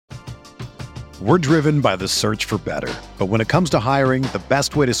We're driven by the search for better. But when it comes to hiring, the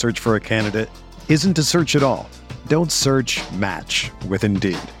best way to search for a candidate isn't to search at all. Don't search, match with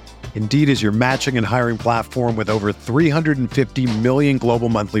Indeed. Indeed is your matching and hiring platform with over 350 million global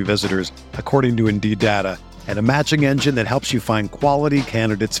monthly visitors, according to Indeed data, and a matching engine that helps you find quality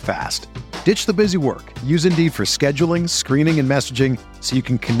candidates fast. Ditch the busy work. Use Indeed for scheduling, screening, and messaging so you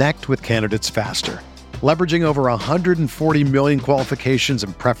can connect with candidates faster. Leveraging over 140 million qualifications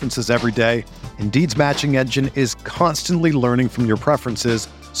and preferences every day, Indeed's matching engine is constantly learning from your preferences,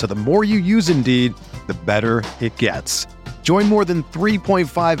 so the more you use Indeed, the better it gets. Join more than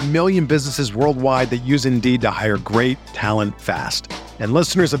 3.5 million businesses worldwide that use Indeed to hire great talent fast. And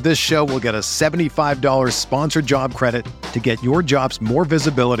listeners of this show will get a $75 sponsored job credit to get your jobs more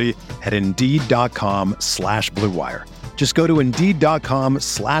visibility at Indeed.com/Blue Wire. Just go to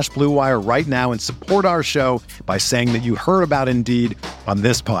Indeed.com/Blue Wire right now and support our show by saying that you heard about Indeed on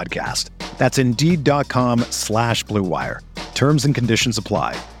this podcast. That's Indeed.com/Blue Wire. Terms and conditions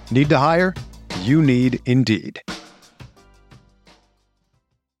apply. Need to hire? You need Indeed.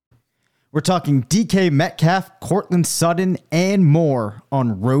 We're talking DK Metcalf, Courtland Sutton, and more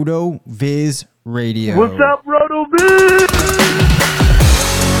on RotoViz Radio. What's up, RotoViz?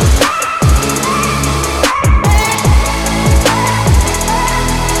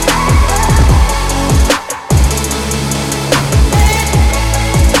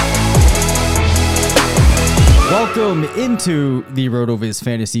 Welcome into the RotoViz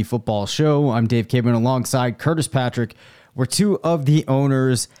Fantasy Football Show. I'm Dave Caban alongside Curtis Patrick. We're two of the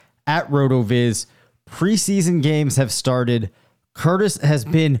owners at RotoViz. Preseason games have started. Curtis has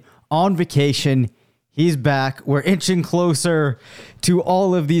been on vacation. He's back. We're inching closer to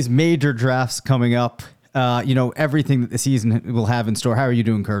all of these major drafts coming up. Everything that the season will have in store. How are you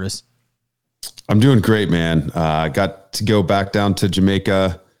doing, Curtis? I'm doing great, man. I got to go back down to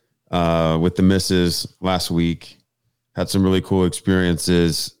Jamaica with the missus last week. Had some really cool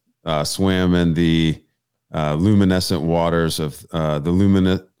experiences. Swam in the luminescent waters of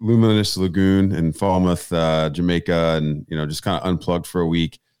the Luminous Lagoon in Falmouth, Jamaica, and just kind of unplugged for a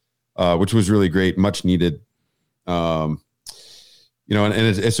week, which was really great, much needed. And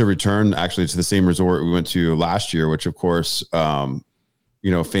it's a return actually to the same resort we went to last year, which of course,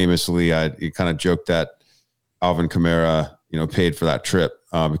 famously, I kind of joked that Alvin Kamara, paid for that trip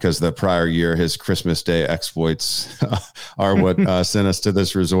because the prior year, his Christmas Day exploits are what sent us to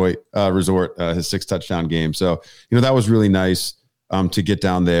this resort, his 6 touchdown game. So, that was really nice to get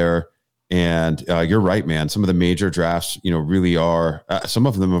down there. And you're right, man. Some of the major drafts, really are, some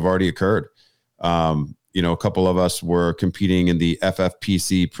of them have already occurred. A couple of us were competing in the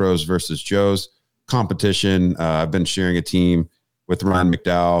FFPC Pros versus Joes competition. I've been sharing a team with Ryan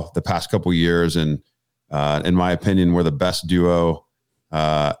McDowell the past couple years, and in my opinion, we're the best duo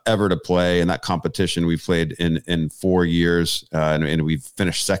ever to play in that competition. We've played in 4 years, and we've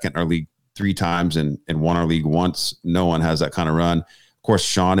finished second in our league 3 times and won our league once. No one has that kind of run. Of course,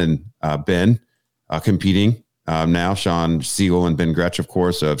 Sean and Ben competing now. Sean Siegel and Ben Gretsch, of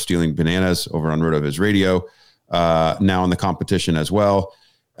course, of Stealing Bananas over on RotoViz Radio, now in the competition as well.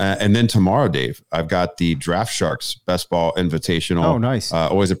 And then tomorrow, Dave, I've got the Draft Sharks Best Ball Invitational. Oh, nice.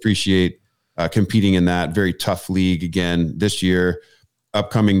 Always appreciate competing in that very tough league again this year.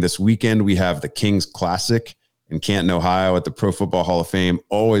 Upcoming this weekend, we have the Kings Classic in Canton, Ohio at the Pro Football Hall of Fame.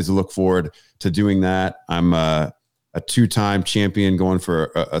 Always look forward to doing that. I'm a 2-time champion going for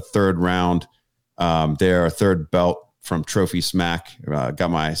a 3rd round there, a 3rd belt from Trophy Smack.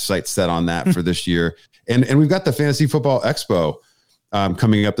 Got my sights set on that for this year. And we've got the Fantasy Football Expo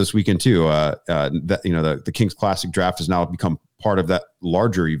coming up this weekend too. The Kings Classic draft has now become part of that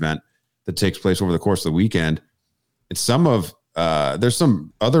larger event that takes place over the course of the weekend. It's there's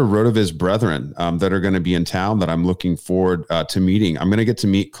some other RotoViz brethren that are going to be in town that I'm looking forward to meeting. I'm going to get to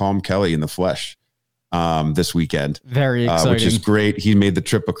meet Calm Kelly in the flesh this weekend. Very exciting. Which is great. He made the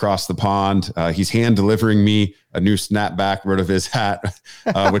trip across the pond. He's hand delivering me a new snapback RotoViz hat,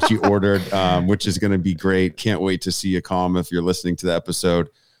 which he ordered, which is going to be great. Can't wait to see you, Calm, if you're listening to the episode.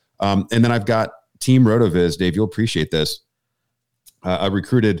 And then I've got Team RotoViz. Dave, you'll appreciate this. I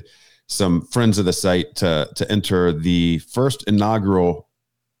recruited some friends of the site to enter the first inaugural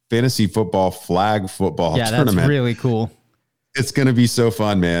fantasy football flag football tournament. That's really cool. It's going to be so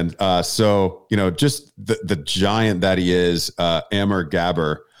fun, man. Just the giant that he is, Amr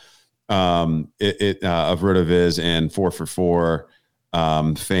Gabber, of RotoViz and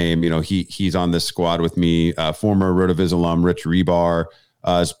 4for4 fame. He's on this squad with me. Former RotoViz alum Rich Rebar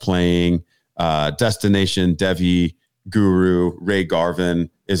is playing. Destination Devi Guru Ray Garvin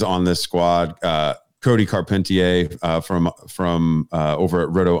is on this squad. Cody Carpentier from over at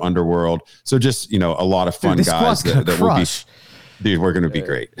Roto Underworld. So just, a lot of fun guys that will be. Dude, we're going to be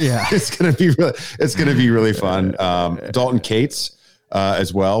great. Yeah, it's going to be really fun. Dalton Cates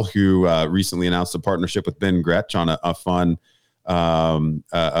as well, who recently announced a partnership with Ben Gretsch on a fun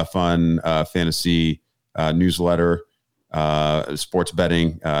fantasy newsletter, sports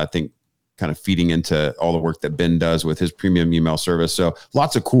betting. I think kind of feeding into all the work that Ben does with his premium email service. So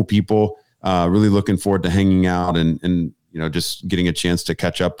lots of cool people. Really looking forward to hanging out and just getting a chance to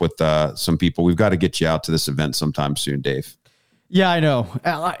catch up with some people. We've got to get you out to this event sometime soon, Dave. Yeah, I know.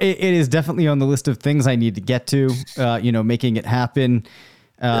 It is definitely on the list of things I need to get to. Making it happen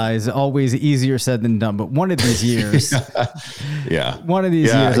is always easier said than done. But one of these years, one of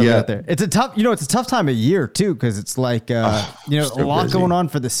these years I'll get there. It's a tough time of year too, because it's like a lot busy going on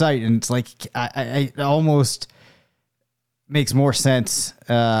for the site, and it's like it almost makes more sense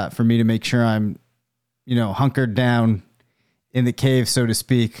for me to make sure I'm hunkered down in the cave, so to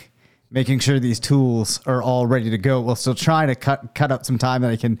speak, making sure these tools are all ready to go while still trying to cut up some time that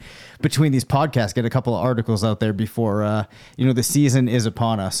I can between these podcasts, get a couple of articles out there before, the season is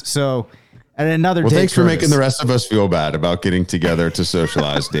upon us. So at another day, thanks for making the rest of us feel bad about getting together to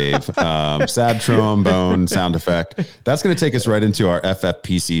socialize, Dave. Sad trombone sound effect. That's going to take us right into our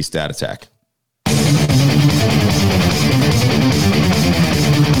FFPC stat attack.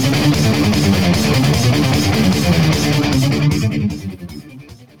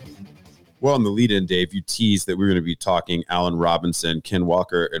 Well, in the lead-in, Dave, you teased that we were going to be talking Allen Robinson, Ken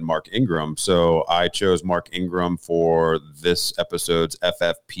Walker, and Mark Ingram. So I chose Mark Ingram for this episode's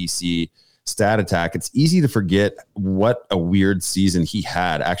FFPC stat attack. It's easy to forget what a weird season he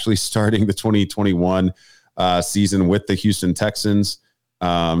had, actually starting the 2021 season with the Houston Texans,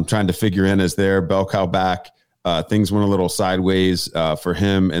 trying to figure in as their bell cow back. Things went a little sideways for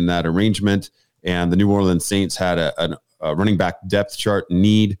him in that arrangement, and the New Orleans Saints had a running back depth chart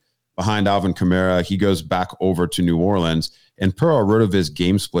need behind Alvin Kamara. He goes back over to New Orleans, and per our RotoViz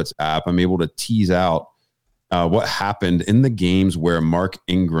Game Splits app, I'm able to tease out what happened in the games where Mark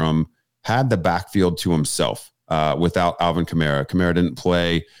Ingram had the backfield to himself without Alvin Kamara. Kamara didn't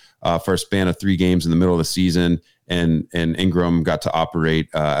play for a span of 3 games in the middle of the season, and Ingram got to operate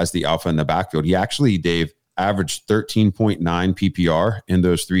as the alpha in the backfield. He actually, Dave, averaged 13.9 PPR in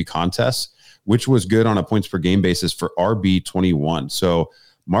those 3 contests, which was good on a points per game basis for RB21. So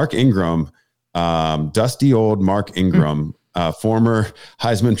Mark Ingram, dusty old Mark Ingram, former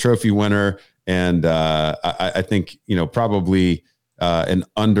Heisman Trophy winner, and I think probably an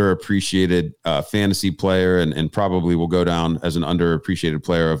underappreciated fantasy player, and probably will go down as an underappreciated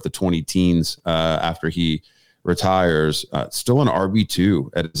player of the 20 teens after he retires. Still an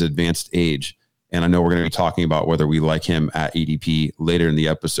RB2 at his advanced age, and I know we're going to be talking about whether we like him at ADP later in the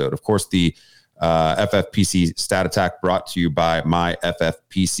episode. Of course, the FFPC stat attack brought to you by myffpc.com,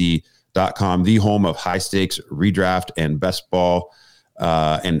 the home of high stakes redraft and best ball.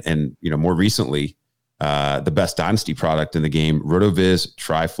 And more recently, the best dynasty product in the game, RotoViz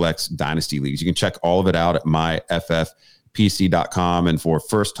TriFlex Dynasty Leagues. You can check all of it out at myffpc.com. And for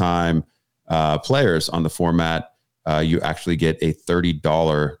first time players on the format, you actually get a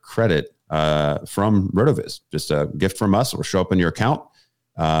 $30 credit from RotoViz. Just a gift from us. It'll show up in your account.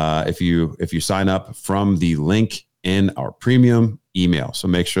 If you sign up from the link in our premium email. So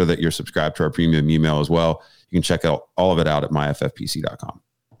make sure that you're subscribed to our premium email as well. You can check out all of it out at myffpc.com.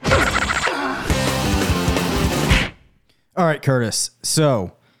 All right, Curtis.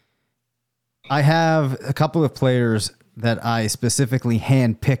 So I have a couple of players that I specifically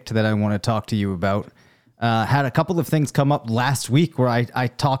handpicked that I want to talk to you about. Had a couple of things come up last week where I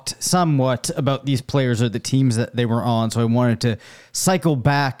talked somewhat about these players or the teams that they were on, so I wanted to cycle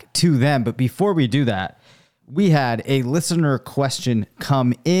back to them. But before we do that, we had a listener question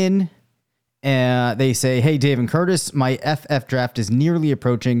come in. They say, "Hey, Dave and Curtis, my FF draft is nearly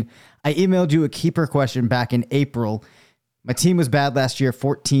approaching. I emailed you a keeper question back in April. My team was bad last year,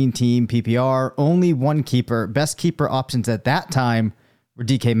 14 team PPR, only one keeper. Best keeper options at that time were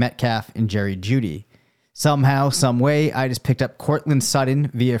DK Metcalf and Jerry Jeudy. Somehow, some way, I just picked up Courtland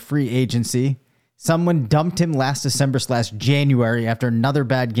Sutton via free agency. Someone dumped him last December/January after another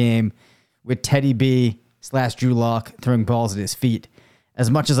bad game with Teddy B/Drew Lock throwing balls at his feet. As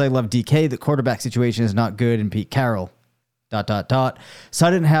much as I love DK, the quarterback situation is not good, and Pete Carroll. ...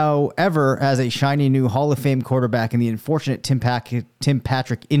 Sutton, however, as a shiny new Hall of Fame quarterback, and the unfortunate Tim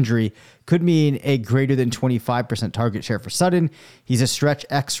Patrick injury could mean a greater than 25% target share for Sutton. He's a stretch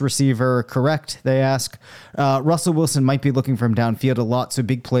X receiver, correct? They ask. Russell Wilson might be looking for him downfield a lot, so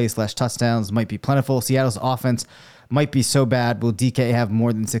big plays/touchdowns might be plentiful. Seattle's offense might be so bad. Will DK have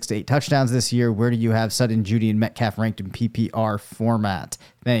more than 6 to 8 touchdowns this year? Where do you have Sutton, Judy, and Metcalf ranked in PPR format?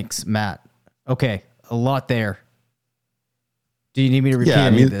 Thanks, Matt. Okay, a lot there. Do you need me to repeat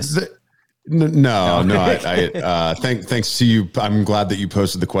any of this? No. Thanks to you. I'm glad that you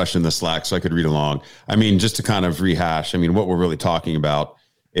posted the question in the Slack so I could read along. I mean, just to kind of rehash, I mean, what we're really talking about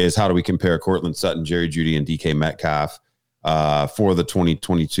is how do we compare Courtland Sutton, Jerry Jeudy, and DK Metcalf for the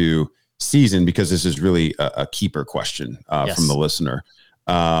 2022 season, because this is really a keeper question from the listener.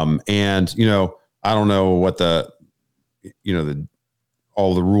 And, you know, I don't know what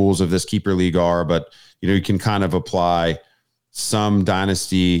all the rules of this keeper league are, but, you know, you can kind of apply some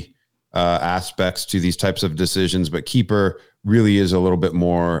dynasty aspects to these types of decisions, but keeper really is a little bit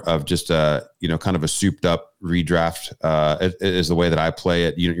more of just kind of a souped up redraft is the way that I play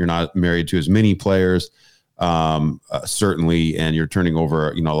it. You're not married to as many players, certainly, and you're turning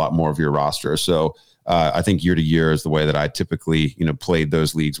over, you know, a lot more of your roster. So I think year to year is the way that I typically, you know, played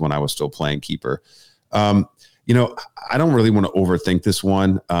those leagues when I was still playing keeper. You know, I don't really want to overthink this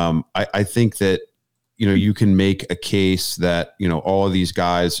one. I think that, you know, you can make a case that, you know, all of these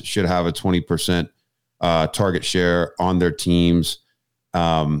guys should have a 20% target share on their teams.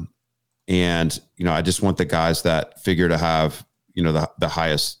 And, you know, I just want the guys that figure to have, you know, the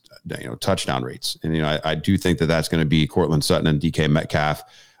highest, you know, touchdown rates. And, you know, I do think that that's going to be Courtland Sutton and DK Metcalf.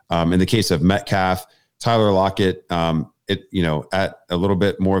 In the case of Metcalf, Tyler Lockett, you know, at a little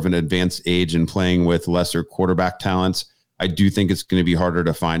bit more of an advanced age and playing with lesser quarterback talents, I do think it's going to be harder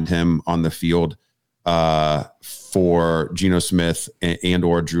to find him on the field for Geno Smith and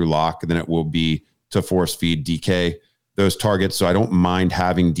or Drew Lock than it will be to force feed DK those targets. So I don't mind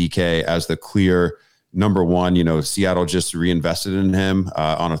having DK as the clear number one. You know, Seattle just reinvested in him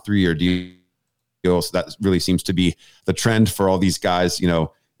on a 3-year deal. So that really seems to be the trend for all these guys, you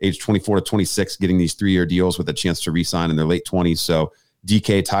know, age 24 to 26, getting these 3-year deals with a chance to re-sign in their late 20s. So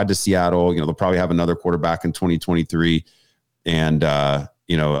DK tied to Seattle, you know, they'll probably have another quarterback in 2023. And,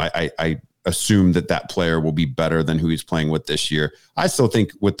 you know, I assume that player will be better than who he's playing with this year. I still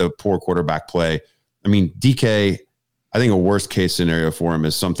think with the poor quarterback play, I mean, DK, I think a worst case scenario for him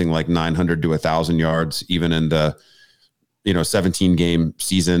is something like 900 to 1,000 yards, even in the, you know, 17 game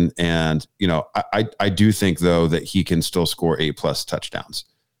season. And, you know, I do think though that he can still score 8+ touchdowns.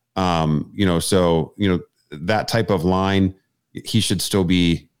 You know, so, you know, that type of line, he should still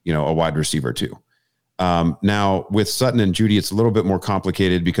be, you know, a wide receiver too. Now with Sutton and Jeudy, it's a little bit more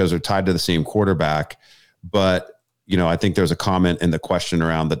complicated because they're tied to the same quarterback, but, you know, I think there's a comment in the question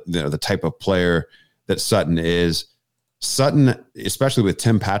around the type of player that Sutton is. Sutton, especially with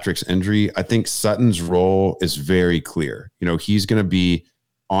Tim Patrick's injury, I think Sutton's role is very clear. You know, he's going to be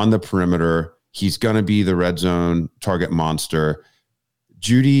on the perimeter. He's going to be the red zone target monster.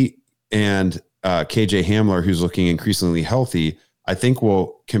 Jeudy and KJ Hamler, who's looking increasingly healthy, I think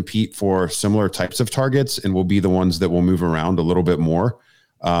will compete for similar types of targets and will be the ones that will move around a little bit more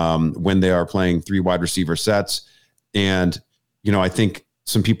when they are playing 3 wide receiver sets. And, you know, I think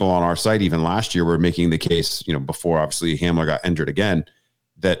some people on our site, even last year, were making the case, you know, before obviously Hamler got injured again,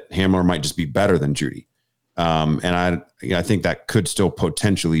 that Hamler might just be better than Jeudy. And I think that could still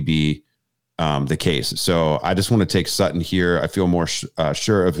potentially be the case. So I just want to take Sutton here. I feel more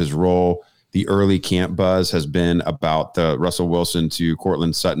sure of his role. The early camp buzz has been about the Russell Wilson to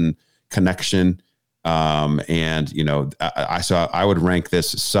Courtland Sutton connection. And, you know, I would rank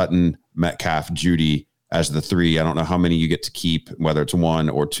this Sutton, Metcalf, Jeudy as the 3. I don't know how many you get to keep, whether it's 1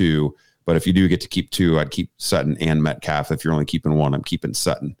 or 2, but if you do get to keep 2, I'd keep Sutton and Metcalf. If you're only keeping 1, I'm keeping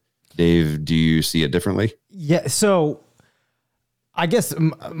Sutton. Dave, do you see it differently? Yeah. So I guess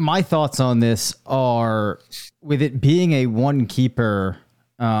my thoughts on this are, with it being a 1 keeper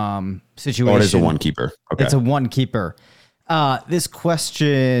situation. Oh, it is a 1 keeper. Okay. It's a 1 keeper. This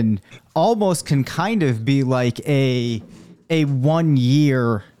question almost can kind of be like a 1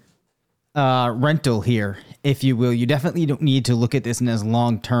 year rental here, if you will. You definitely don't need to look at this in as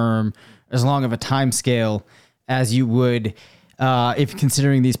long of a time scale as you would if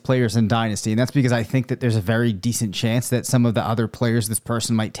considering these players in Dynasty. And that's because I think that there's a very decent chance that some of the other players this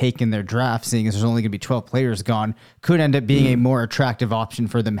person might take in their draft, seeing as there's only going to be 12 players gone, could end up being a more attractive option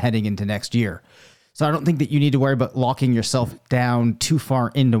for them heading into next year. So I don't think that you need to worry about locking yourself down too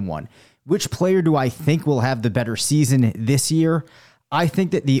far into one. Which player do I think will have the better season this year? I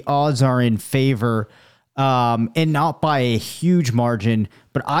think that the odds are in favor, and not by a huge margin,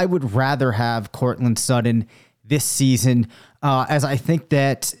 but I would rather have Courtland Sutton this season, as I think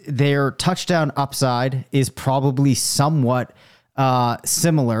that their touchdown upside is probably somewhat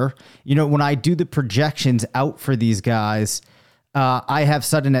similar. You know, when I do the projections out for these guys, I have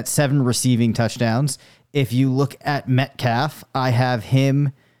Sutton at 7 receiving touchdowns If you look at Metcalf, I have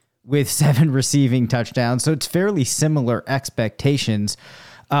him with 7 receiving touchdowns. So it's fairly similar expectations,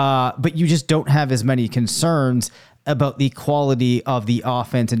 but you just don't have as many concerns about the quality of the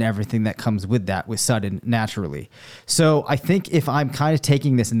offense and everything that comes with that with Sutton naturally. So I think if I'm kind of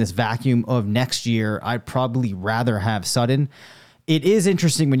taking this in this vacuum of next year, I'd probably rather have Sutton. It is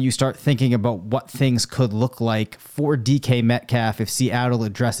interesting when you start thinking about what things could look like for DK Metcalf if Seattle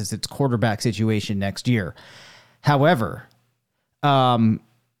addresses its quarterback situation next year. However,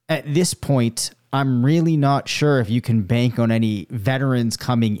 at this point, I'm really not sure if you can bank on any veterans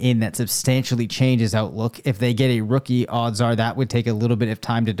coming in that substantially changes outlook. If they get a rookie, odds are that would take a little bit of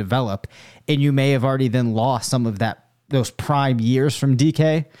time to develop, and you may have already then lost some of those prime years from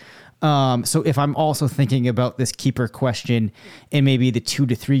DK. So if I'm also thinking about this keeper question in maybe the 2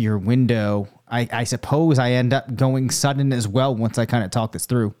 to 3 year window, I suppose I end up going Sutton as well once I kind of talk this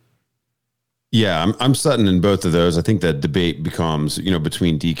through. Yeah, I'm Sutton in both of those. I think that debate becomes,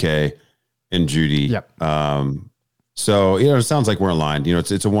 between DK and Judy. Yep. So, it sounds like we're aligned.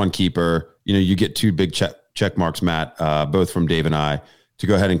 It's a one keeper. You get 2 big check marks, Matt, both from Dave and I, to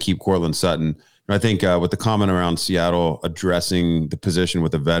go ahead and keep Courtland Sutton. And I think with the comment around Seattle addressing the position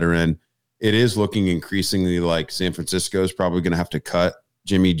with a veteran, it is looking increasingly like San Francisco is probably going to have to cut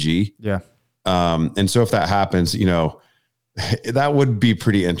Jimmy G. Yeah. And so if that happens, that would be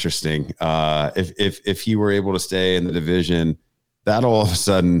pretty interesting. If he were able to stay in the division, that all of a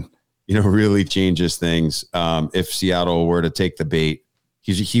sudden, really changes things. If Seattle were to take the bait,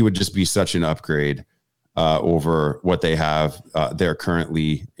 he would just be such an upgrade over what they have there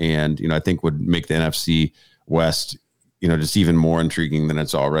currently. And, I think would make the NFC West, just even more intriguing than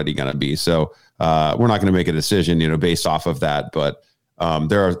it's already going to be. So we're not going to make a decision, based off of that. But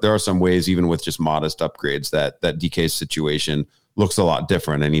there are some ways, even with just modest upgrades, that DK's situation looks a lot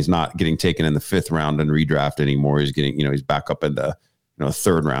different, and he's not getting taken in the 5th round and redraft anymore. He's getting, he's back up in the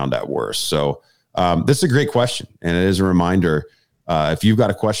 3rd round at worst. So this is a great question, and it is a reminder. If you've got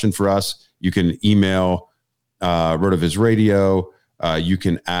a question for us, you can email RotoViz Radio. You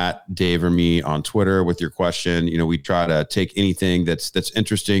can @ Dave or me on Twitter with your question. We try to take anything that's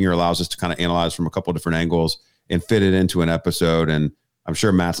interesting or allows us to kind of analyze from a couple different angles and fit it into an episode. And I'm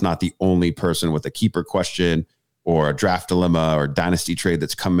sure Matt's not the only person with a keeper question or a draft dilemma or dynasty trade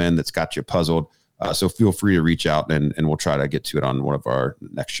that's come in that's got you puzzled. So feel free to reach out and we'll try to get to it on one of our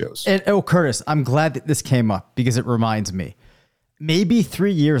next shows. And, Curtis, I'm glad that this came up because it reminds me. Maybe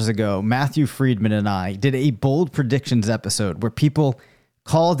 3 years ago, Matthew Friedman and I did a bold predictions episode where people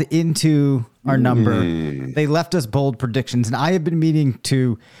called into our number. They left us bold predictions, and I have been meaning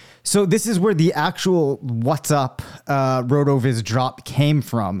to. So this is where the actual "What's Up" RotoViz drop came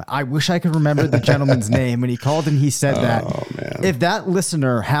from. I wish I could remember the gentleman's name when he called and he said that. Man. If that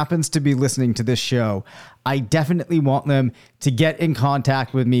listener happens to be listening to this show, I definitely want them to get in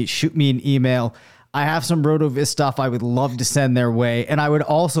contact with me, shoot me an email. I have some RotoViz stuff I would love to send their way, and I would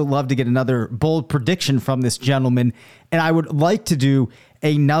also love to get another bold prediction from this gentleman, and I would like to do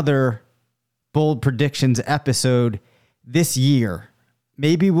another bold predictions episode this year.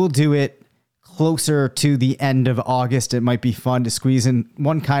 Maybe we'll do it closer to the end of August. It might be fun to squeeze in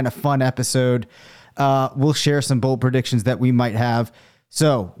one kind of fun episode. We'll share some bold predictions that we might have.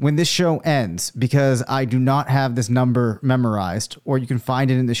 So when this show ends, because I do not have this number memorized, or you can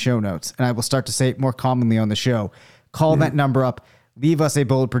find it in the show notes, and I will start to say it more commonly on the show, call that number up, leave us a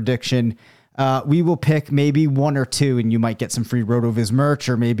bold prediction. We will pick maybe 1 or 2, and you might get some free RotoViz merch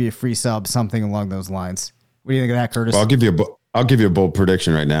or maybe a free sub, something along those lines. What do you think of that, Curtis? Well, I'll give you a bold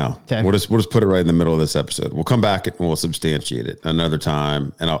prediction right now. Okay. We'll just put it right in the middle of this episode. We'll come back and we'll substantiate it another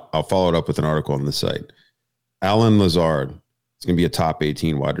time, and I'll follow it up with an article on the site. Allen Lazard is going to be a top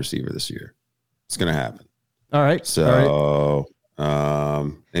 18 wide receiver this year. It's going to happen. All right. So,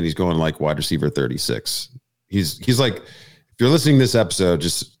 and he's going like wide receiver 36. He's like, if you're listening to this episode,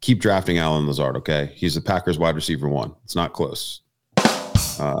 just keep drafting Allen Lazard. Okay. He's the Packers wide receiver 1. It's not close.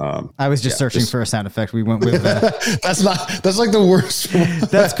 I was just searching for a sound effect. We went with that's like the worst one.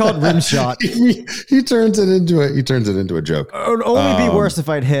 That's called rim shot. He turns it into a joke. It would only be worse if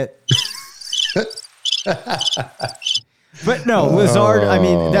I'd hit. But no, Lazard, I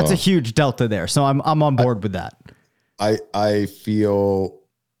mean, that's a huge delta there. So I'm on board with that. I feel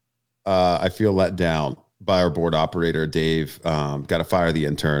let down by our board operator, Dave. Got to fire the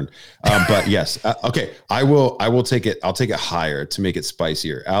intern. But yes, okay. I will take it. I'll take it higher to make it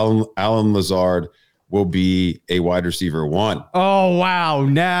spicier. Allen Lazard will be a wide receiver 1. Oh wow!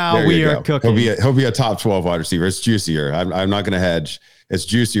 Now we are cooking. He'll be a top 12 wide receiver. It's juicier. I'm not going to hedge. It's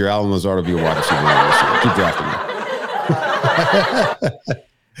juicier. Allen Lazard will be a wide receiver 1 this year. Keep drafting him.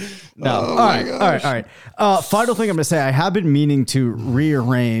 No. All right. Final thing I'm going to say, I have been meaning to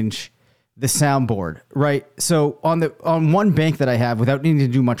rearrange the soundboard, right? So on one bank that I have, without needing to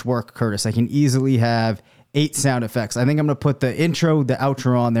do much work, Curtis, I can easily have 8 sound effects. I think I'm going to put the intro, the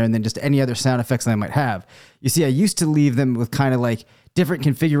outro on there, and then just any other sound effects that I might have. You see, I used to leave them with kind of like different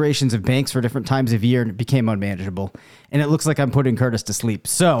configurations of banks for different times of year, and it became unmanageable. And it looks like I'm putting Curtis to sleep.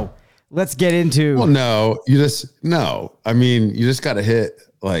 So let's get into... Well, no. I mean, you just got to hit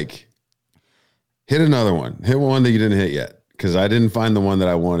another one. Hit one that you didn't hit yet. Because I didn't find the one that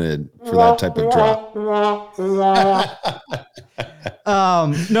I wanted for that type of drop. No,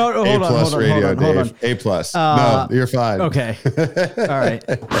 hold on. A plus. No, you're fine. Okay. All right.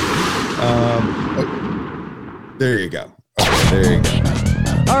 There you go. Okay, there you go.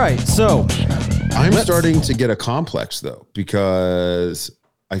 All right. So I'm starting to get a complex though, because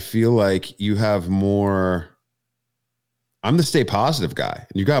I feel like you have more. I'm the stay positive guy,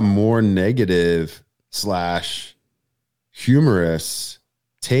 and you got more negative / humorous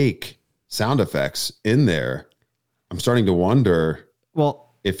take sound effects in there. I'm starting to wonder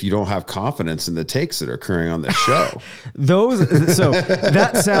if you don't have confidence in the takes that are occurring on the show. So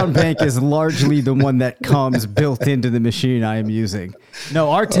that sound bank is largely the one that comes built into the machine I am using.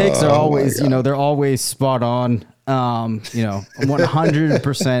 No, our takes are always, they're always spot on.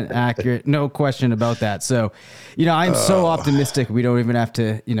 100% accurate. No question about that. So, I'm so optimistic we don't even have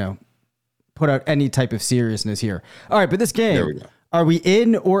to, put out any type of seriousness here. All right, but this game, are we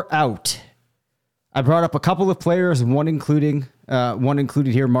in or out? I brought up a couple of players, one included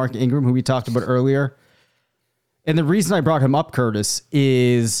here, Mark Ingram, who we talked about earlier. And the reason I brought him up, Curtis,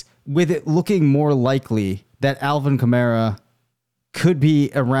 is with it looking more likely that Alvin Kamara could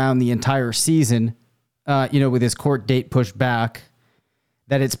be around the entire season, with his court date pushed back,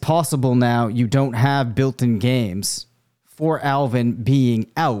 that it's possible now you don't have built-in games for Alvin being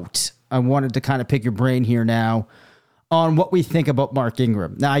out. I wanted to kind of pick your brain here now on what we think about Mark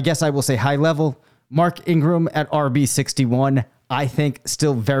Ingram. Now, I guess I will say high level, Mark Ingram at RB61, I think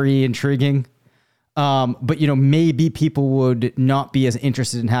still very intriguing. But, maybe people would not be as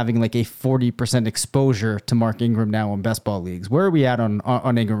interested in having like a 40% exposure to Mark Ingram now in best ball leagues. Where are we at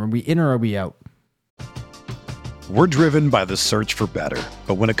on Ingram? Are we in or are we out? We're driven by the search for better.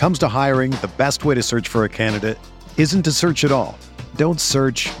 But when it comes to hiring, the best way to search for a candidate isn't to search at all. Don't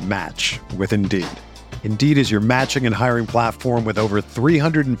search, match with Indeed. Indeed is your matching and hiring platform with over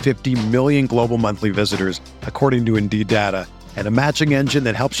 350 million global monthly visitors, according to Indeed data, and a matching engine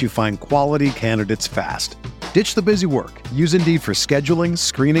that helps you find quality candidates fast. Ditch the busy work. Use Indeed for scheduling,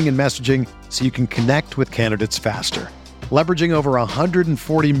 screening, and messaging so you can connect with candidates faster. Leveraging over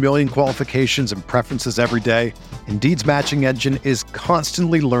 140 million qualifications and preferences every day, Indeed's matching engine is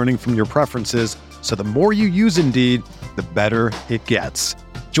constantly learning from your preferences, so the more you use Indeed, the better it gets.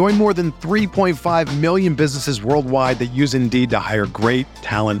 Join more than 3.5 million businesses worldwide that use Indeed to hire great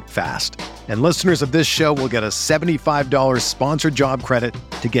talent fast. And listeners of this show will get a $75 sponsored job credit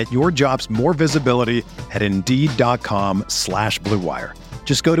to get your jobs more visibility at Indeed.com/Blue Wire.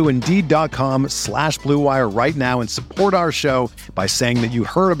 Just go to Indeed.com/Blue Wire right now and support our show by saying that you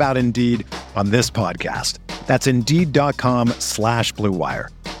heard about Indeed on this podcast. That's Indeed.com/Blue Wire.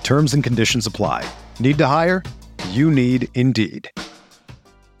 Terms and conditions apply. Need to hire? You need Indeed.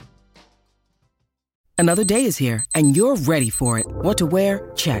 Another day is here, and you're ready for it. What to wear?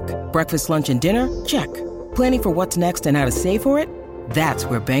 Check. Breakfast, lunch, and dinner? Check. Planning for what's next and how to save for it? That's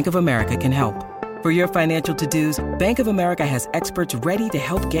where Bank of America can help. For your financial to-dos, Bank of America has experts ready to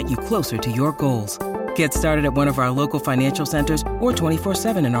help get you closer to your goals. Get started at one of our local financial centers or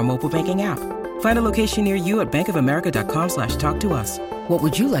 24/7 in our mobile banking app. Find a location near you at bankofamerica.com/talktous. What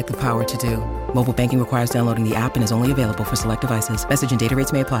would you like the power to do? Mobile banking requires downloading the app and is only available for select devices. Message and data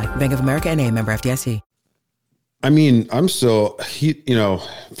rates may apply. Bank of America NA, member FDIC. I mean, I'm still,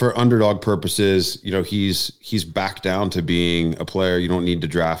 for underdog purposes, he's back down to being a player you don't need to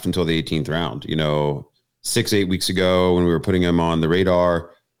draft until the 18th round. 6-8 weeks ago when we were putting him on the radar,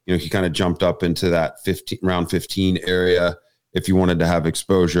 he kind of jumped up into that round 15 area if you wanted to have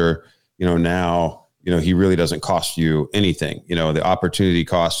exposure. Now, he really doesn't cost you anything. The opportunity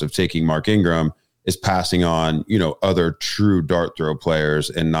cost of taking Mark Ingram is passing on, other true dart throw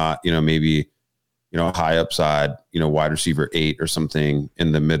players and not, maybe, high upside, wide receiver 8 or something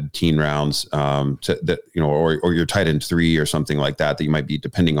in the mid-teen rounds, or your tight end 3 or something like that you might be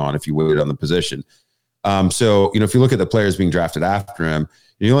depending on if you waited on the position. So, if you look at the players being drafted after him,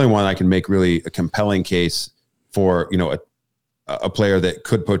 the only one I can make really a compelling case for, a player that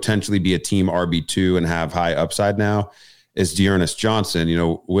could potentially be a team RB2 and have high upside now is Dearness Johnson,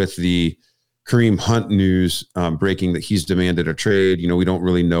 with the Kareem Hunt news breaking that he's demanded a trade. We don't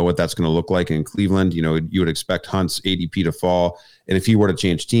really know what that's going to look like in Cleveland. You would expect Hunt's ADP to fall. And if he were to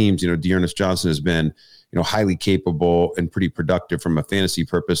change teams, Dearness Johnson has been, highly capable and pretty productive from a fantasy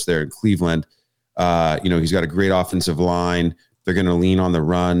purpose there in Cleveland. He's got a great offensive line. They're going to lean on the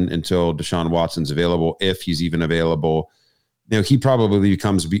run until Deshaun Watson's available, if he's even available. He probably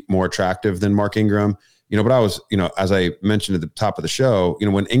becomes more attractive than Mark Ingram. But I was, as I mentioned at the top of the show,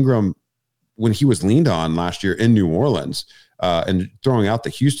 when he was leaned on last year in New Orleans and throwing out the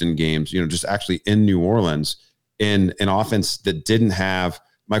Houston games, just actually in New Orleans in an offense that didn't have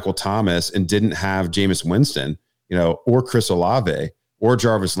Michael Thomas and didn't have Jameis Winston, or Chris Olave or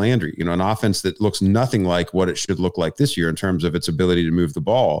Jarvis Landry, an offense that looks nothing like what it should look like this year in terms of its ability to move the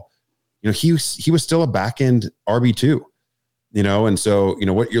ball. He was still a back end RB2, and so,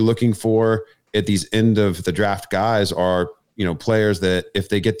 what you're looking for at these end of the draft guys are, players that if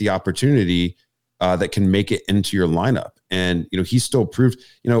they get the opportunity that can make it into your lineup. And, he's still proved,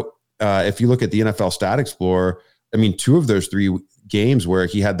 if you look at the NFL Stat Explorer, 2 of those 3 games where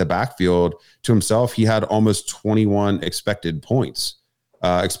he had the backfield to himself, he had almost 21 expected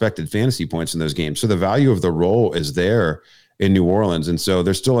fantasy points in those games. So the value of the role is there in New Orleans. And so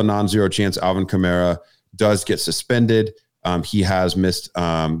there's still a non-zero chance Alvin Kamara does get suspended. He has missed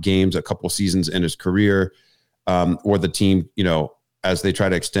games a couple seasons in his career, or the team, as they try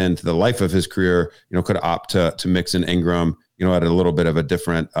to extend the life of his career, could opt to mix in Ingram, at a little bit of a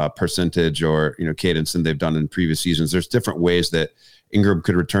different percentage or, cadence than they've done in previous seasons. There's different ways that Ingram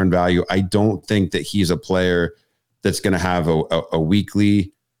could return value. I don't think that he's a player that's going to have a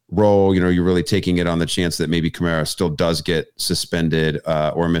weekly role. You're really taking it on the chance that maybe Kamara still does get suspended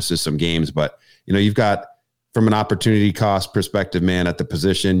or misses some games. But, you've got, from an opportunity cost perspective, man, at the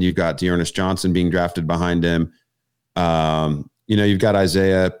position, you've got Dearness Johnson being drafted behind him. You've got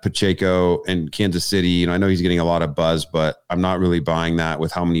Isaiah Pacheco in Kansas City. I know he's getting a lot of buzz, but I'm not really buying that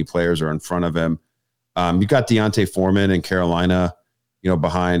with how many players are in front of him. You've got Deontay Foreman in Carolina,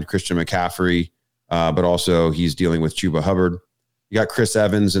 behind Christian McCaffrey, but also he's dealing with Chuba Hubbard. You got Chris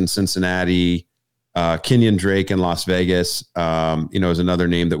Evans in Cincinnati, Kenyon Drake in Las Vegas, is another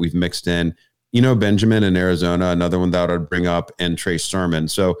name that we've mixed in. Benjamin in Arizona, another one that I'd bring up, and Trey Sermon.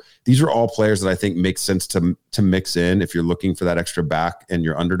 So these are all players that I think make sense to mix in if you're looking for that extra back in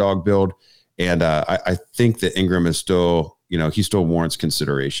your underdog build. And I think that Ingram is still, he still warrants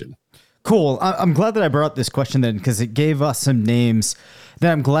consideration. Cool. I'm glad that I brought up this question then, because it gave us some names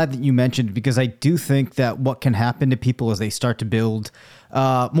that I'm glad that you mentioned, because I do think that what can happen to people as they start to build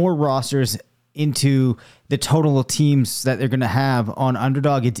more rosters into the total of teams that they're going to have on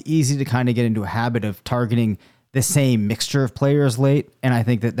Underdog, it's easy to kind of get into a habit of targeting the same mixture of players late. And I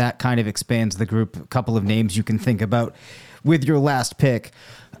think that kind of expands the group. A couple of names you can think about with your last pick.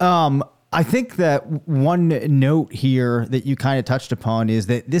 I think that one note here that you kind of touched upon is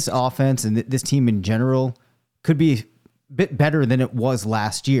that this offense and this team in general could be a bit better than it was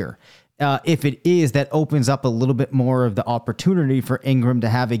last year. If it is, that opens up a little bit more of the opportunity for Ingram to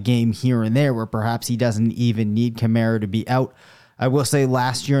have a game here and there where perhaps he doesn't even need Kamara to be out. I will say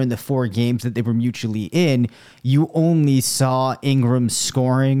last year in the 4 games that they were mutually in, you only saw Ingram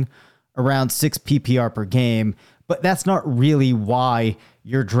scoring around 6 PPR per game, but that's not really why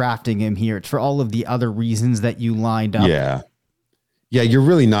you're drafting him here. It's for all of the other reasons that you lined up. Yeah, you're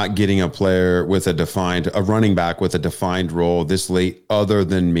really not getting a player with a running back with a defined role this late, other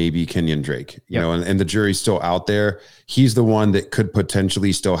than maybe Kenyon Drake, and the jury's still out there. He's the one that could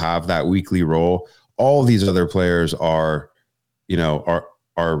potentially still have that weekly role. All these other players are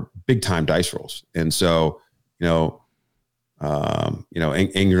big time dice rolls. And so,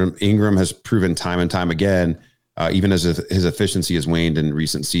 Ingram has proven time and time again, even as his efficiency has waned in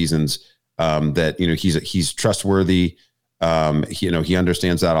recent seasons, that, he's trustworthy. He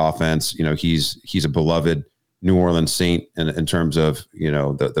understands that offense. He's a beloved New Orleans Saint in terms of,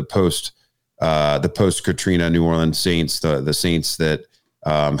 the post Katrina New Orleans Saints, the Saints that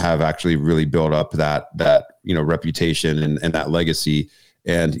have actually really built up that reputation and that legacy.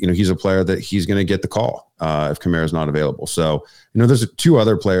 And, he's a player that he's going to get the call if Kamara's not available. So, there's 2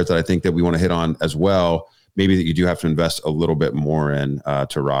 other players that I think that we want to hit on as well, maybe that you do have to invest a little bit more in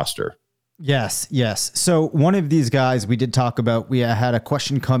to roster. Yes. So one of these guys we did talk about, we had a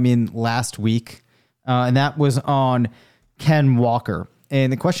question come in last week, and that was on Ken Walker.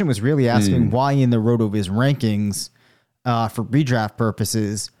 And the question was really asking why in the RotoViz rankings for redraft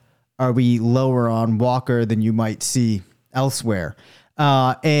purposes are we lower on Walker than you might see elsewhere.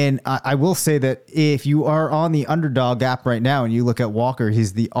 And I will say that if you are on the Underdog app right now and you look at Walker,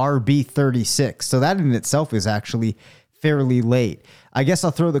 he's the RB36. So that in itself is actually fairly late. I guess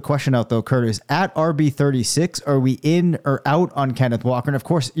I'll throw the question out though, Curtis. At RB36, are we in or out on Kenneth Walker? And of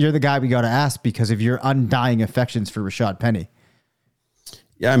course, you're the guy we got to ask because of your undying affections for Rashad Penny.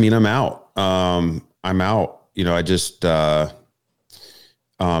 Yeah, I mean, I'm out. I'm out. I just there's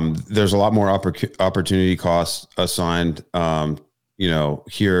a lot more opportunity costs assigned.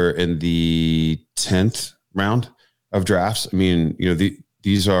 Here in the 10th round of drafts. I mean,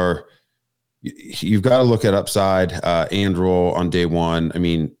 these are. You've got to look at upside and roll on day one. I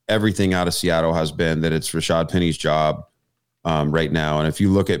mean, everything out of Seattle has been that it's Rashad Penny's job right now. And if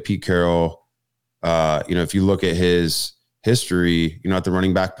you look at Pete Carroll, if you look at his history, at the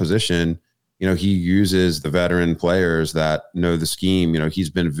running back position, he uses the veteran players that know the scheme.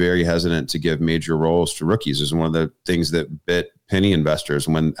 He's been very hesitant to give major roles to rookies. This is one of the things that bit Penny investors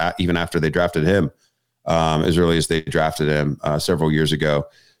when even after they drafted him, as early as they drafted him several years ago.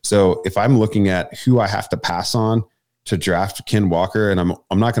 So if I'm looking at who I have to pass on to draft Ken Walker, and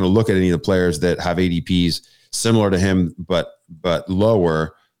I'm not going to look at any of the players that have ADPs similar to him, but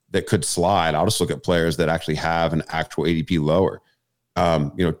lower that could slide. I'll just look at players that actually have an actual ADP lower.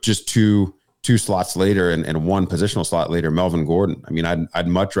 Just two slots later and one positional slot later, Melvin Gordon. I mean, I'd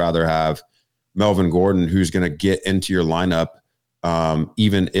much rather have Melvin Gordon, who's going to get into your lineup,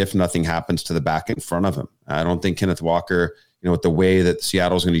 even if nothing happens to the back in front of him. I don't think Kenneth Walker, with the way that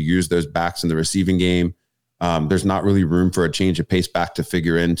Seattle's going to use those backs in the receiving game, there's not really room for a change of pace back to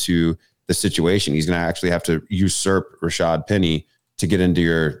figure into the situation. He's going to actually have to usurp Rashad Penny to get into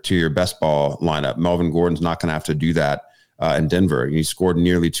your best ball lineup. Melvin Gordon's not going to have to do that in Denver. He scored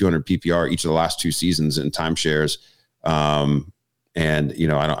nearly 200 PPR each of the last 2 seasons in timeshares. I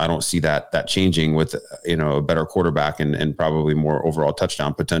don't see that changing with, a better quarterback and probably more overall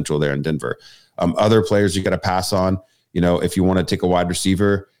touchdown potential there in Denver. Other players you got to pass on. If you want to take a wide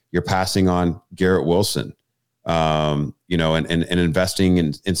receiver, you're passing on Garrett Wilson, and investing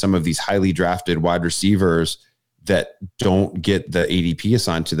in some of these highly drafted wide receivers that don't get the ADP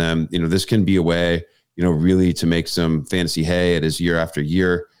assigned to them. This can be a way, really to make some fantasy hay at his year after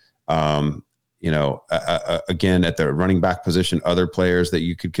year. Again, at the running back position, other players that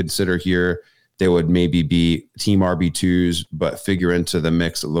you could consider here, they would maybe be team RB2s, but figure into the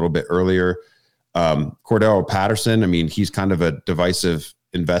mix a little bit earlier. Cordell Patterson, I mean, he's kind of a divisive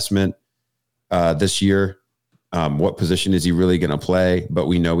investment this year. What position is he really going to play? But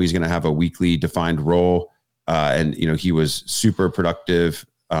we know he's going to have a weekly defined role. He was super productive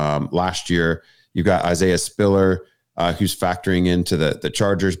last year. You've got Isaiah Spiller, who's factoring into the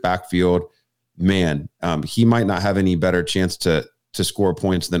Chargers backfield. Man, he might not have any better chance to score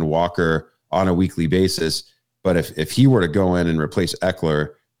points than Walker on a weekly basis. But if he were to go in and replace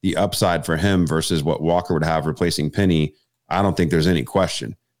Eckler, the upside for him versus what Walker would have replacing Penny, I don't think there's any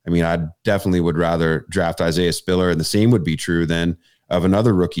question. I mean, I definitely would rather draft Isaiah Spiller, and the same would be true then of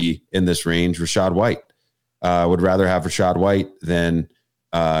another rookie in this range, Rachaad White. Would rather have Rachaad White than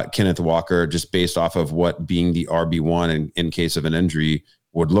Kenneth Walker, just based off of what being the RB1 in case of an injury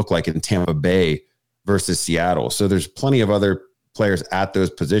would look like in Tampa Bay versus Seattle. So there's plenty of other players at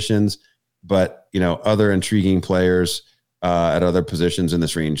those positions, but, other intriguing players at other positions in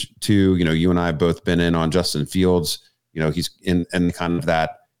this range too. You and I have both been in on Justin Fields. He's in kind of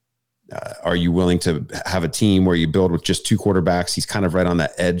that. Are you willing to have a team where you build with just 2 quarterbacks? He's kind of right on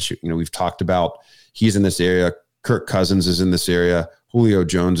that edge. We've talked about he's in this area. Kirk Cousins is in this area. Julio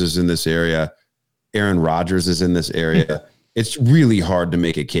Jones is in this area. Aaron Rodgers is in this area. It's really hard to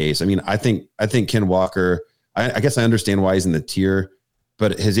make a case. I mean, I think Ken Walker, I guess I understand why he's in the tier,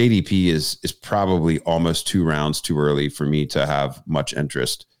 but his ADP is probably almost 2 rounds too early for me to have much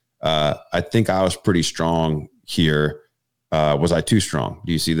interest. I think I was pretty strong here. Was I too strong?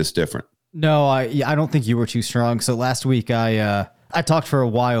 Do you see this different? No, I don't think you were too strong. So last week I talked for a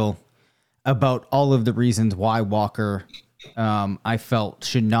while about all of the reasons why Walker I felt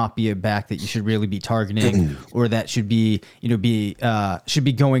should not be a back that you should really be targeting or that should be, should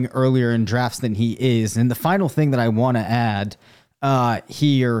be going earlier in drafts than he is. And the final thing that I want to add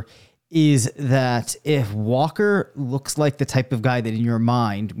here is that if Walker looks like the type of guy that in your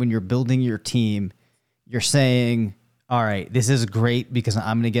mind, when you're building your team, you're saying, all right, this is great because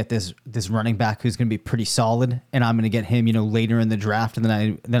I'm going to get this running back who's going to be pretty solid, and I'm going to get him, later in the draft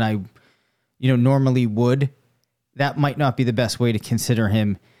than I normally would. That might not be the best way to consider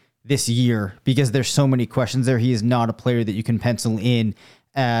him this year because there's so many questions there. He is not a player that you can pencil in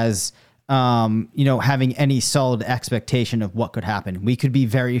as having any solid expectation of what could happen. We could be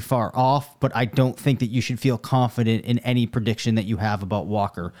very far off, but I don't think that you should feel confident in any prediction that you have about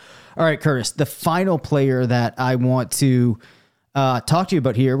Walker. All right, Curtis, the final player that I want to talk to you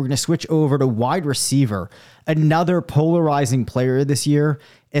about here. We're going to switch over to wide receiver, another polarizing player this year,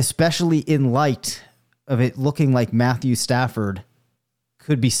 especially in light of it looking like Matthew Stafford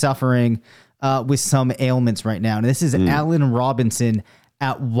could be suffering with some ailments right now. And this is Allen Robinson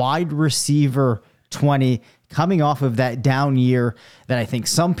at wide receiver 20, coming off of that down year that I think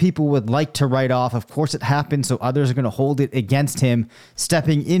some people would like to write off. Of course it happened, so others are going to hold it against him,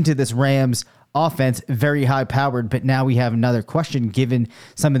 stepping into this Rams offense, very high powered. But now we have another question given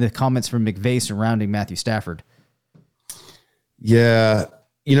some of the comments from McVay surrounding Matthew Stafford. Yeah.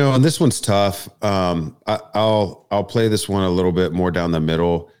 And this one's tough. I'll play this one a little bit more down the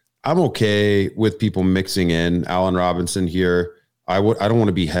middle. I'm okay with people mixing in Allen Robinson here. I don't want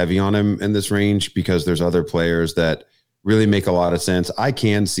to be heavy on him in this range because there's other players that really make a lot of sense. I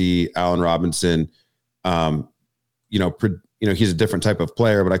can see Allen Robinson, he's a different type of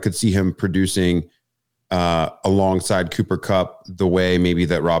player, but I could see him producing alongside Cooper Kupp the way maybe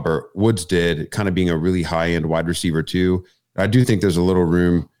that Robert Woods did, kind of being a really high-end wide receiver too. I do think there's a little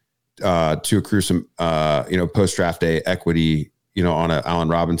room to accrue some, post-draft day equity, on an Allen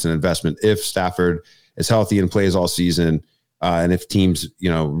Robinson investment if Stafford is healthy and plays all season. And if teams,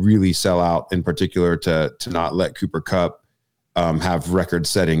 really sell out in particular to not let Cooper Kupp have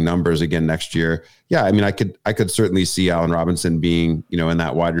record-setting numbers again next year. Yeah, I mean, I could certainly see Allen Robinson being, in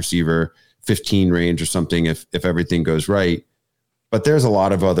that wide receiver 15 range or something if everything goes right. But there's a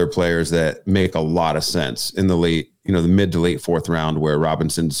lot of other players that make a lot of sense in the late, the mid to late fourth round where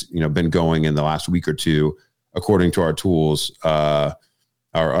Robinson's, been going in the last week or two, according to our tools, our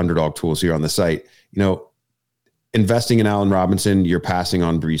underdog tools here on the site. Investing in Allen Robinson, you're passing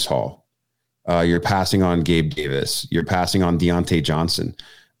on Breece Hall. You're passing on Gabe Davis. You're passing on Deontay Johnson.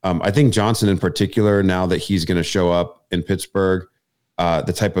 I think Johnson in particular, now that he's going to show up in Pittsburgh,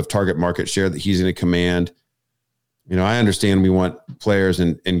 the type of target market share that he's going to command, I understand we want players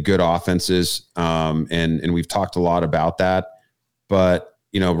in good offenses, and we've talked a lot about that. But,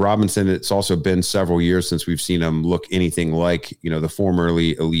 Robinson, it's also been several years since we've seen him look anything like, the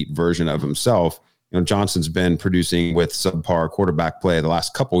formerly elite version of himself. Johnson's been producing with subpar quarterback play the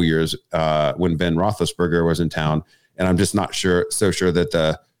last couple years when Ben Roethlisberger was in town. And I'm just not so sure that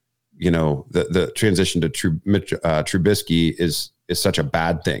the transition to Trubisky is such a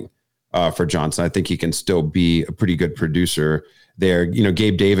bad thing for Johnson. I think he can still be a pretty good producer there.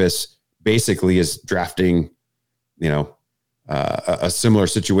 Gabe Davis basically is drafting, a similar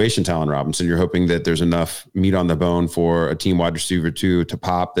situation to Allen Robinson. You're hoping that there's enough meat on the bone for a team wide receiver to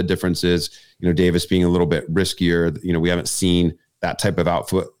pop. The difference is, Davis being a little bit riskier. We haven't seen that type of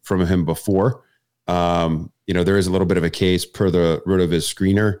output from him before. There is a little bit of a case per the RotoViz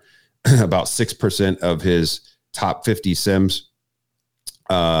screener, about 6% of his top 50 sims,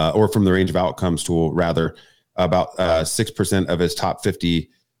 or from the range of outcomes tool, rather, about 6% of his top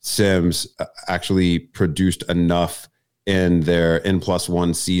 50 sims actually produced enough in their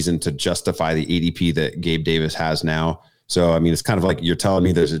N+1 season to justify the ADP that Gabe Davis has now. So, I mean, it's kind of like you're telling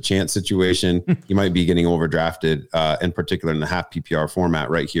me there's a chance situation. You might be getting overdrafted, in particular in the half PPR format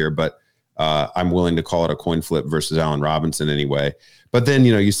right here, but I'm willing to call it a coin flip versus Allen Robinson anyway. But then,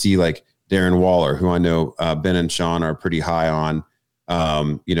 you see like Darren Waller, who I know Ben and Sean are pretty high on,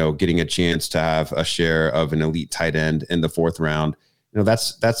 getting a chance to have a share of an elite tight end in the fourth round.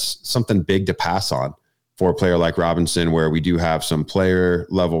 That's something big to pass on for a player like Robinson, where we do have some player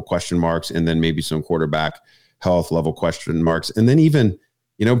level question marks and then maybe some quarterback health level question marks. And then even,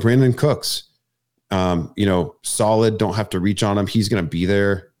 Brandon Cooks, solid, don't have to reach on him. He's going to be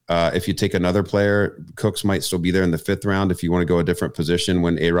there. If you take another player, Cooks might still be there in the fifth round if you want to go a different position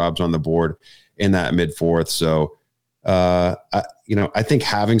when A-Rob's on the board in that mid fourth. So, I think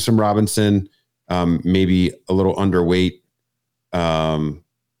having some Robinson, maybe a little underweight.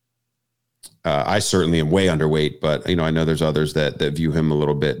 I certainly am way underweight, but I know there's others that view him a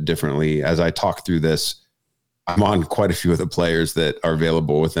little bit differently. As I talk through this, I'm on quite a few of the players that are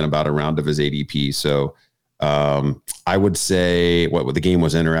available within about a round of his ADP. So I would say what the game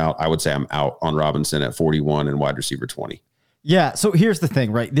was in or out, I would say I'm out on Robinson at 41 and wide receiver 20. Yeah. So here's the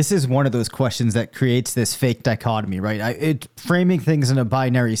thing, right? This is one of those questions that creates this fake dichotomy, right? It's framing things in a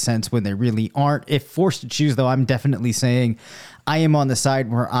binary sense when they really aren't. If forced to choose, though, I'm definitely saying I am on the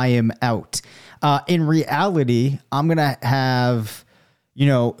side where I am out. In reality, I'm going to have,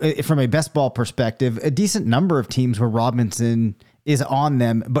 from a best ball perspective, a decent number of teams where Robinson is on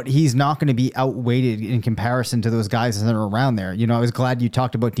them, but he's not going to be outweighted in comparison to those guys that are around there. I was glad you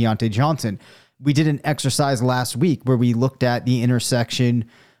talked about Deontay Johnson. We did an exercise last week where we looked at the intersection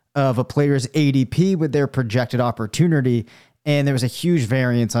of a player's ADP with their projected opportunity. and there was a huge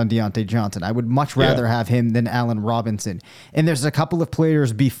variance on Deontay Johnson. I would much rather have him than Allen Robinson. And there's a couple of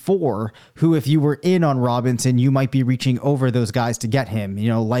players before who, if you were in on Robinson, you might be reaching over those guys to get him,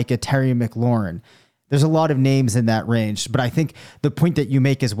 like a Terry McLaurin. There's a lot of names in that range, but I think the point that you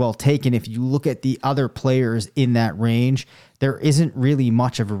make is well taken. If you look at the other players in that range, there isn't really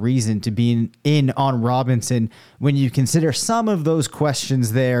much of a reason to be in on Robinson when you consider some of those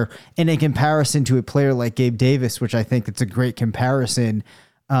questions there, and in comparison to a player like Gabe Davis, which I think it's a great comparison.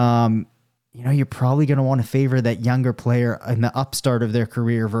 You're probably going to want to favor that younger player in the upstart of their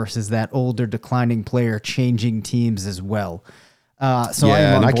career versus that older declining player changing teams as well.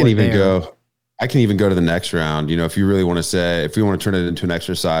 And I can even go to the next round. If you really want to say, if we want to turn it into an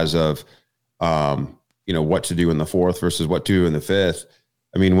exercise of, what to do in the fourth versus what to do in the fifth.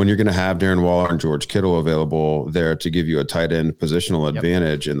 I mean, when you're going to have Darren Waller and George Kittle available there to give you a tight end positional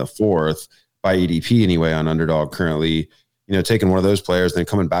advantage in the fourth by ADP anyway on Underdog currently, taking one of those players, then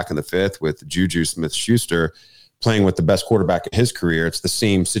coming back in the fifth with Juju Smith-Schuster playing with the best quarterback of his career. It's the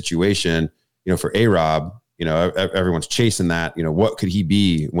same situation, for A-Rob. Everyone's chasing that. What could he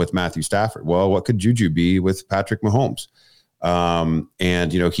be with Matthew Stafford? Well, what could Juju be with Patrick Mahomes?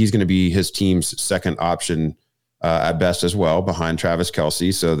 He's going to be his team's second option at best as well, behind Travis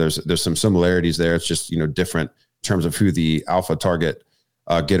Kelce. So there's some similarities there. It's just different in terms of who the alpha target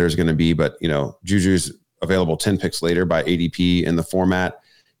getter is going to be. But Juju's available 10 picks later by ADP in the format.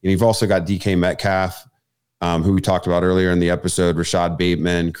 And you've also got DK Metcalf, who we talked about earlier in the episode, Rashad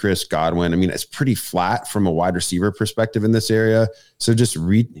Bateman, Chris Godwin. I mean, it's pretty flat from a wide receiver perspective in this area. So just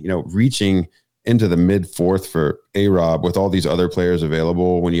reaching into the mid fourth for A-Rob with all these other players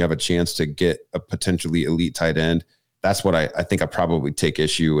available when you have a chance to get a potentially elite tight end. That's what I think I probably take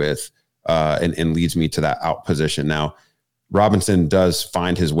issue with and leads me to that out position. Now, Robinson does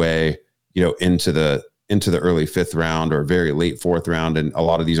find his way, into the early fifth round or very late fourth round. And a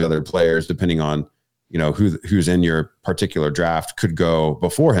lot of these other players, depending on, who's in your particular draft, could go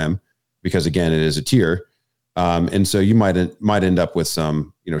before him because, again, it is a tier. And so you might end up with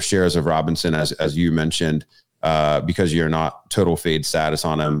some, shares of Robinson, as you mentioned, because you're not total fade status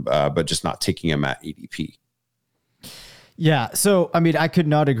on him, but just not taking him at ADP. Yeah. So, I mean, I could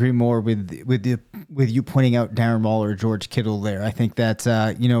not agree more with you pointing out Darren Waller, George Kittle there. I think that's,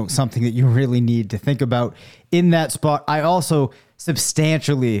 something that you really need to think about in that spot. I also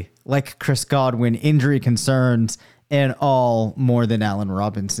substantially, like Chris Godwin, injury concerns and all more than Allen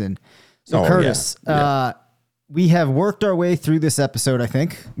Robinson. So Curtis, we have worked our way through this episode. I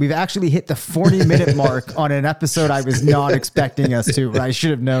think we've actually hit the 40-minute mark on an episode I was not expecting us to. I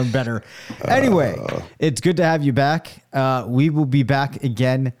should have known better. Anyway, it's good to have you back. We will be back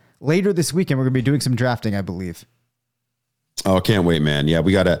again later this weekend. We're going to be doing some drafting, I believe. Oh, I can't wait, man. Yeah,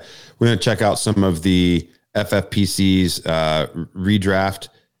 we're going to check out some of the FFPC's redraft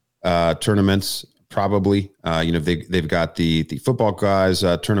tournaments. Probably, they've got the football guys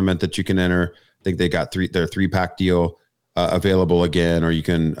tournament that you can enter. I think they got their 3-pack deal available again, or you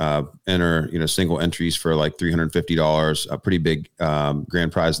can enter, single entries for like $350, a pretty big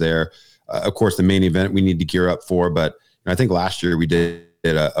grand prize there. Of course, the main event we need to gear up for, but I think last year we did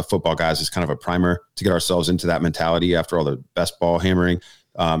a football guys as kind of a primer to get ourselves into that mentality after all the best ball hammering.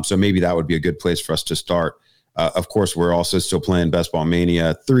 So maybe that would be a good place for us to start. Of course, we're also still playing Best Ball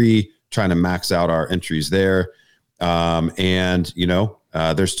Mania 3, trying to max out our entries there. There's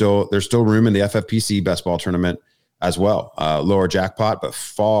still room in the FFPC best ball tournament as well. Lower jackpot, but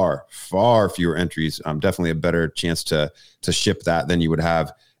far, far fewer entries. Definitely a better chance to ship that than you would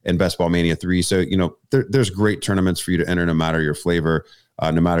have in Best Ball Mania 3. So, there's great tournaments for you to enter no matter your flavor,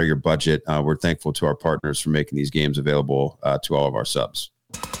 no matter your budget. We're thankful to our partners for making these games available to all of our subs.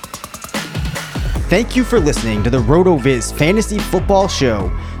 Thank you for listening to the RotoViz Fantasy Football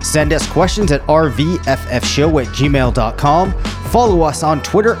Show. Send us questions at rvffshow@gmail.com. Follow us on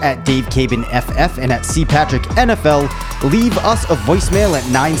Twitter at DaveCabinFF and at CPatrickNFL. Leave us a voicemail at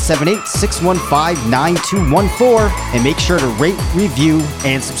 978-615-9214 and make sure to rate, review,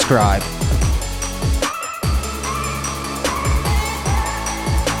 and subscribe.